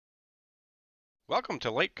Welcome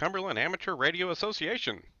to Lake Cumberland Amateur Radio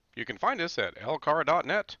Association. You can find us at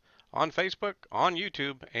LCARA.net, on Facebook, on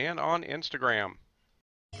YouTube, and on Instagram.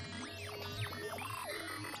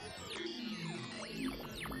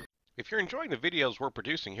 If you're enjoying the videos we're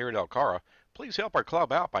producing here at LCARA, please help our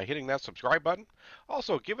club out by hitting that subscribe button.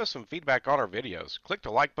 Also, give us some feedback on our videos. Click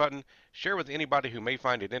the like button, share with anybody who may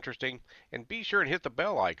find it interesting, and be sure and hit the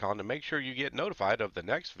bell icon to make sure you get notified of the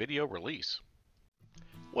next video release.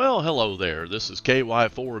 Well, hello there. This is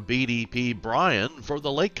KY4BDP Brian for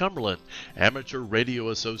the Lake Cumberland Amateur Radio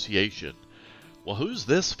Association. Well, who's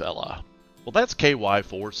this fella? Well, that's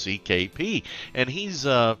KY4CKP, and he's,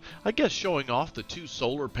 I guess, showing off the two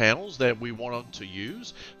solar panels that we want to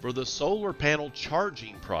use for the solar panel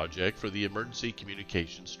charging project for the emergency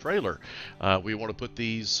communications trailer. We want to put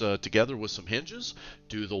these together with some hinges,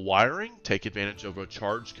 do the wiring, take advantage of a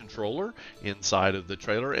charge controller inside of the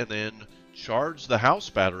trailer, and then charge the house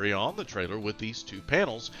battery on the trailer with these two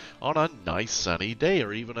panels on a nice sunny day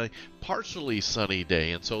or even a partially sunny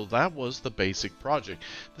day. And so that was the basic project.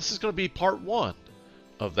 This is going to be part one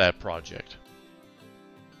of that project.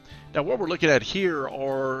 Now what we're looking at here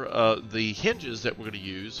are the hinges that we're going to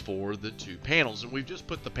use for the two panels, and we've just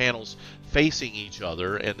put the panels facing each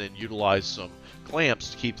other and then utilized some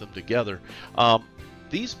clamps to keep them together.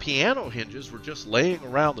 These piano hinges were just laying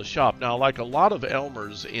around the shop. Now, like a lot of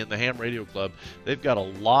Elmers in the Ham Radio Club, they've got a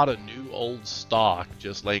lot of new old stock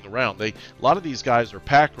just laying around. A lot of these guys are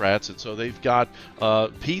pack rats, and so they've got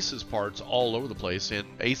pieces, parts all over the place,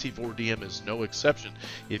 and AC4DM is no exception.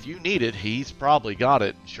 If you need it, he's probably got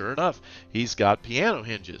it. Sure enough, he's got piano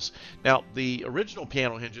hinges. Now, the original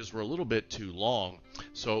piano hinges were a little bit too long,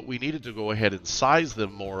 so we needed to go ahead and size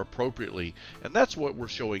them more appropriately, and that's what we're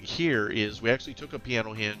showing here. Is we actually took a piano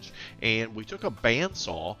hinge and we took a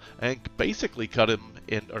bandsaw and basically cut it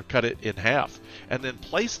in half, and then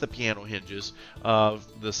placed the piano hinges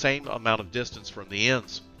the same amount of distance from the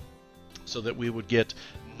ends, so that we would get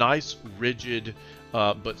nice rigid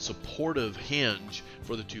but supportive hinge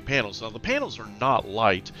for the two panels. Now the panels are not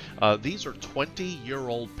light. These are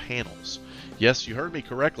 20-year-old panels. Yes, you heard me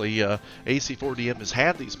correctly. AC4DM has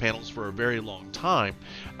had these panels for a very long time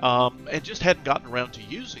and just hadn't gotten around to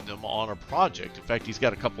using them on a project. In fact, he's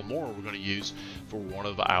got a couple more we're going to use for one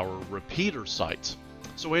of our repeater sites.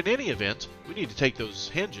 So in any event, we need to take those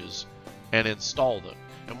hinges and install them.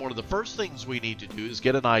 And one of the first things we need to do is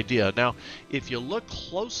get an idea. Now, if you look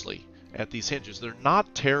closely at these hinges, they're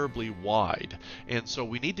not terribly wide, and so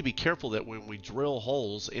we need to be careful that when we drill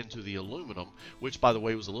holes into the aluminum, which by the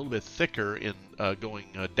way was a little bit thicker in going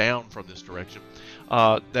down from this direction,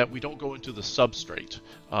 that we don't go into the substrate.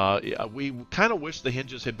 We kind of wish the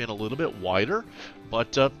hinges had been a little bit wider,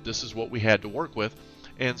 but this is what we had to work with,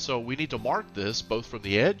 and so we need to mark this both from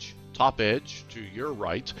the edge, top edge to your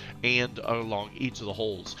right, and along each of the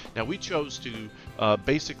holes. Now we chose to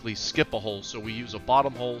basically skip a hole, so we use a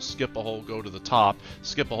bottom hole, skip a hole, go to the top,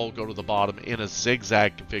 skip a hole, go to the bottom in a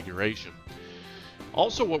zigzag configuration.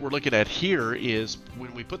 Also, what we're looking at here is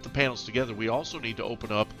when we put the panels together, we also need to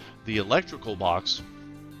open up the electrical box,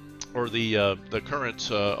 or the current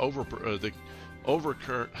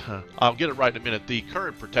overcurrent, I'll get it right in a minute, the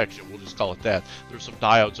current protection, we'll just call it that. There's some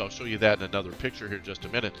diodes, I'll show you that in another picture here in just a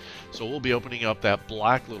minute. So we'll be opening up that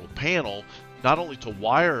black little panel, not only to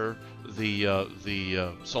wire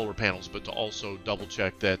the solar panels, but to also double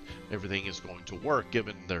check that everything is going to work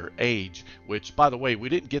given their age, which, by the way, we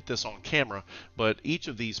didn't get this on camera, but each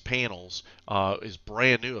of these panels is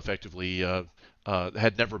brand new, effectively,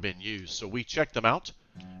 had never been used. So we checked them out,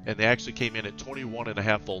 and they actually came in at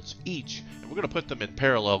 21.5 volts each, and we're going to put them in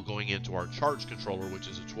parallel going into our charge controller, which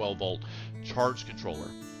is a 12-volt charge controller.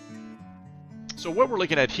 So what we're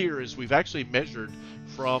looking at here is we've actually measured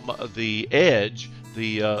from the edge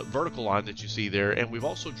the vertical line that you see there, and we've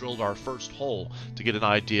also drilled our first hole to get an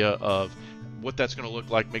idea of what that's going to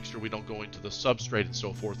look like, make sure we don't go into the substrate and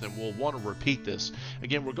so forth, and we'll want to repeat this.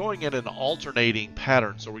 Again, we're going in an alternating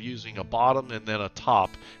pattern, so we're using a bottom and then a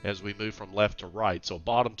top as we move from left to right. So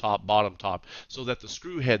bottom, top, so that the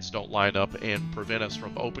screw heads don't line up and prevent us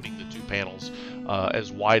from opening the two panels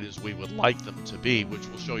as wide as we would like them to be, which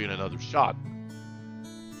we'll show you in another shot.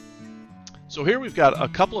 So here we've got a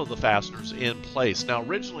couple of the fasteners in place. Now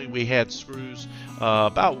originally we had screws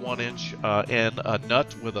about 1 inch and a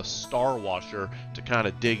nut with a star washer to kind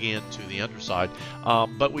of dig into the underside.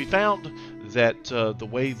 But we found that the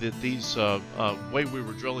way that these way we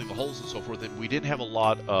were drilling the holes and so forth, and we didn't have a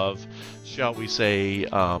lot of, shall we say,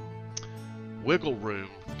 wiggle room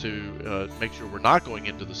to make sure we're not going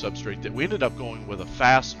into the substrate, that we ended up going with a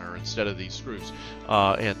fastener instead of these screws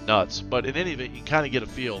and nuts. But in any event, you can kind of get a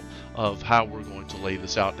feel of how we're going to lay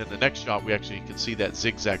this out. And in the next shot, we actually can see that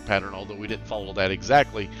zigzag pattern, although we didn't follow that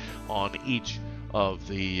exactly on each of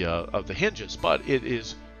the hinges, but it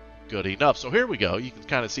is good enough. So here we go. You can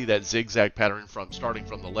kind of see that zigzag pattern from starting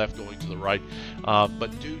from the left going to the right,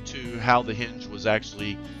 but due to how the hinge was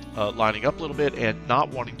actually lining up a little bit and not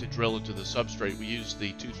wanting to drill into the substrate, we used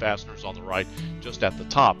the 2 fasteners on the right just at the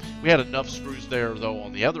top. We had enough screws there though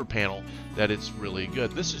on the other panel that it's really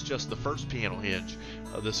good. This is just the first piano hinge.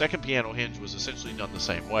 The second piano hinge was essentially done the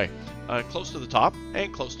same way, close to the top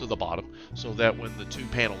and close to the bottom, so that when the 2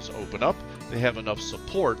 panels open up, they have enough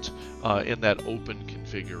support in that open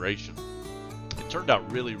configuration. It turned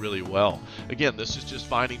out really, really well. Again, this is just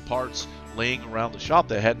finding parts laying around the shop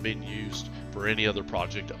that hadn't been used for any other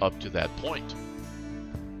project up to that point.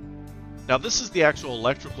 Now this is the actual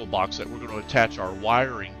electrical box that we're going to attach our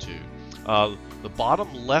wiring to. The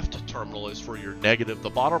bottom left terminal is for your negative. The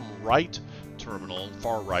bottom right terminal,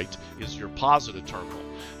 far right, is your positive terminal.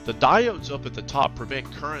 The diodes up at the top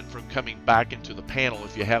prevent current from coming back into the panel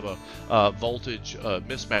if you have a voltage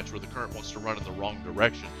mismatch where the current wants to run in the wrong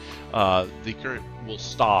direction. The current will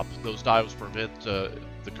stop. Those diodes prevent the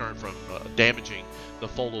current from damaging the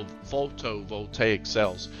photovoltaic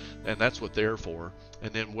cells, and that's what they're for.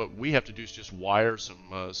 And then what we have to do is just wire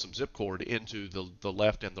some zip cord into the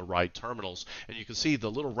left and the right terminals, and you can see the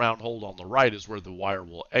little round hole on the right is where the wire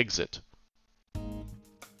will exit.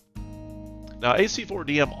 Now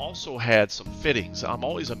AC4DM also had some fittings. I'm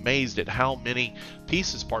always amazed at how many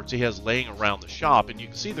parts he has laying around the shop, and you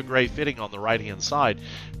can see the gray fitting on the right hand side.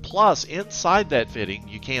 Plus inside that fitting,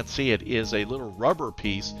 you can't see it, is a little rubber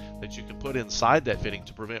piece that you can put inside that fitting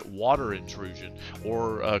to prevent water intrusion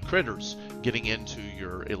or critters getting into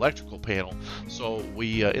your electrical panel. So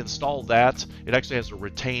we installed that. It actually has a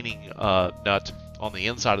retaining nut on the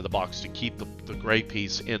inside of the box to keep the gray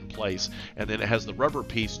piece in place, and then it has the rubber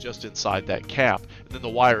piece just inside that cap, and then the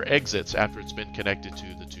wire exits after it's been connected to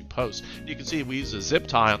the 2 posts. You can see we use a zip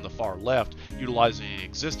tie on the far left, utilizing an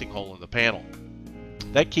existing hole in the panel.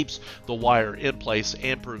 That keeps the wire in place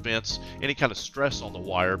and prevents any kind of stress on the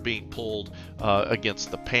wire being pulled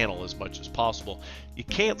against the panel as much as possible. You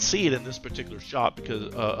can't see it in this particular shot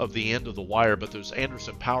because of the end of the wire, but there's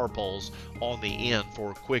Anderson power poles on the end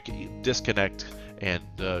for quick disconnect and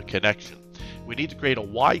connection. We need to create a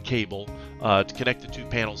Y cable to connect the 2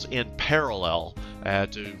 panels in parallel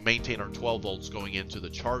to maintain our 12 volts going into the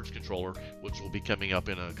charge controller, which will be coming up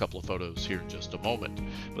in a couple of photos here in just a moment.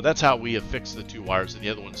 But that's how we have fixed the 2 wires, and the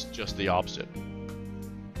other one's just the opposite.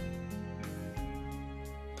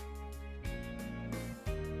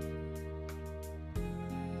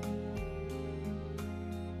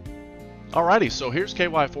 Alrighty, so here's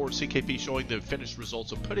KY4CKP showing the finished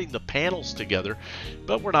results of putting the panels together,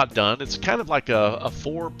 but we're not done. It's kind of like a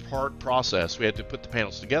 4-part process. We had to put the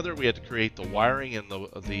panels together, we had to create the wiring and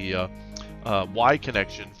the Y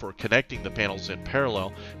connection for connecting the panels in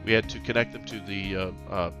parallel. We had to connect them to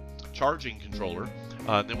the charging controller,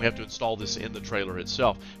 and then we have to install this in the trailer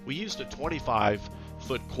itself. We used a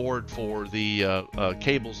 25-foot cord for the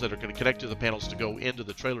cables that are going to connect to the panels to go into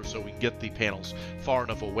the trailer, so we can get the panels far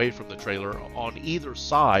enough away from the trailer on either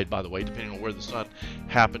side, by the way, depending on where the sun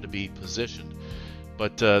happened to be positioned.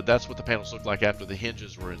 But that's what the panels look like after the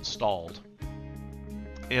hinges were installed.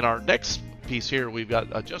 In our next piece here, we've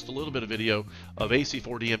got just a little bit of video of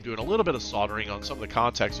AC4DM doing a little bit of soldering on some of the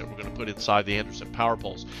contacts that we're going to put inside the Anderson power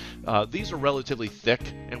poles. These are relatively thick,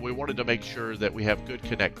 and we wanted to make sure that we have good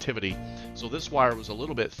connectivity. So this wire was a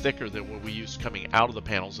little bit thicker than what we used coming out of the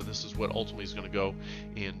panels, and this is what ultimately is going to go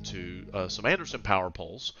into some Anderson power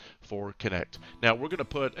poles for connect. Now we're going to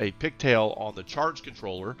put a pigtail on the charge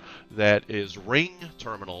controller that is ring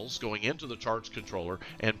terminals going into the charge controller,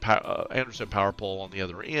 and Anderson power pole on the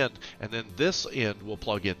other end, and then this end will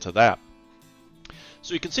plug into that.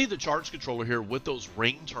 So you can see the charge controller here with those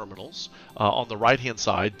ring terminals on the right hand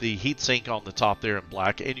side, the heat sink on the top there in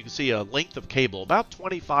black, and you can see a length of cable about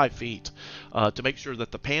 25 feet to make sure that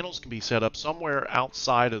the panels can be set up somewhere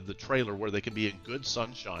outside of the trailer where they can be in good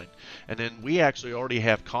sunshine. And then we actually already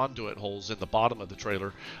have conduit holes in the bottom of the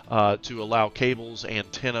trailer to allow cables,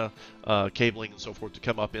 antenna cabling and so forth to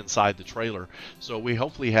come up inside the trailer. So we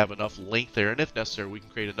hopefully have enough length there, and if necessary we can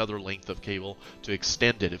create another length of cable to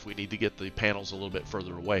extend it if we need to get the panels a little bit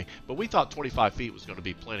further away. But we thought 25 feet was going to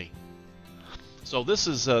be plenty. So this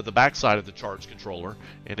is the back side of the charge controller,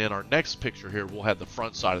 and in our next picture here we'll have the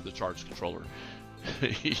front side of the charge controller.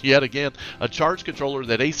 Yet again, a charge controller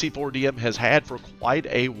that AC4DM has had for quite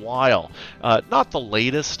a while. Not the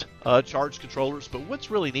latest charge controllers, but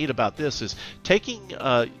what's really neat about this is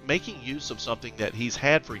making use of something that he's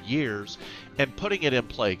had for years and putting it in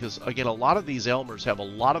play. Because again, a lot of these Elmers have a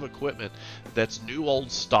lot of equipment that's new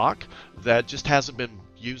old stock that just hasn't been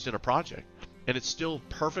used in a project. And it's still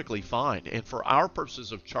perfectly fine. And for our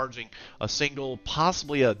purposes of charging a single,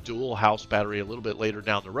 possibly a dual house battery a little bit later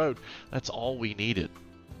down the road, that's all we needed.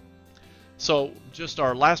 So just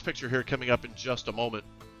our last picture here coming up in just a moment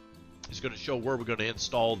is going to show where we're going to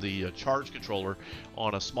install the charge controller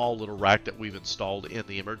on a small little rack that we've installed in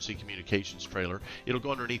the emergency communications trailer. It'll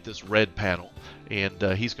go underneath this red panel, and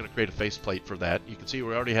he's going to create a faceplate for that. You can see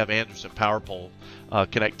we already have Anderson power pole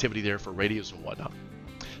connectivity there for radios and whatnot.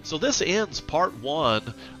 So this ends part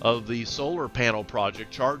 1 of the solar panel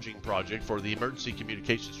project, charging project for the emergency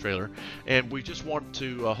communications trailer, and we just want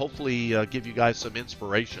to hopefully give you guys some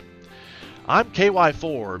inspiration. I'm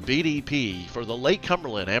KY4 BDP for the Lake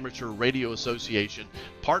Cumberland Amateur Radio Association.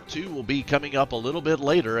 Part 2 will be coming up a little bit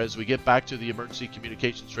later as we get back to the emergency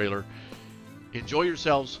communications trailer. Enjoy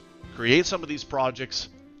yourselves, create some of these projects,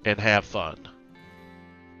 and have fun.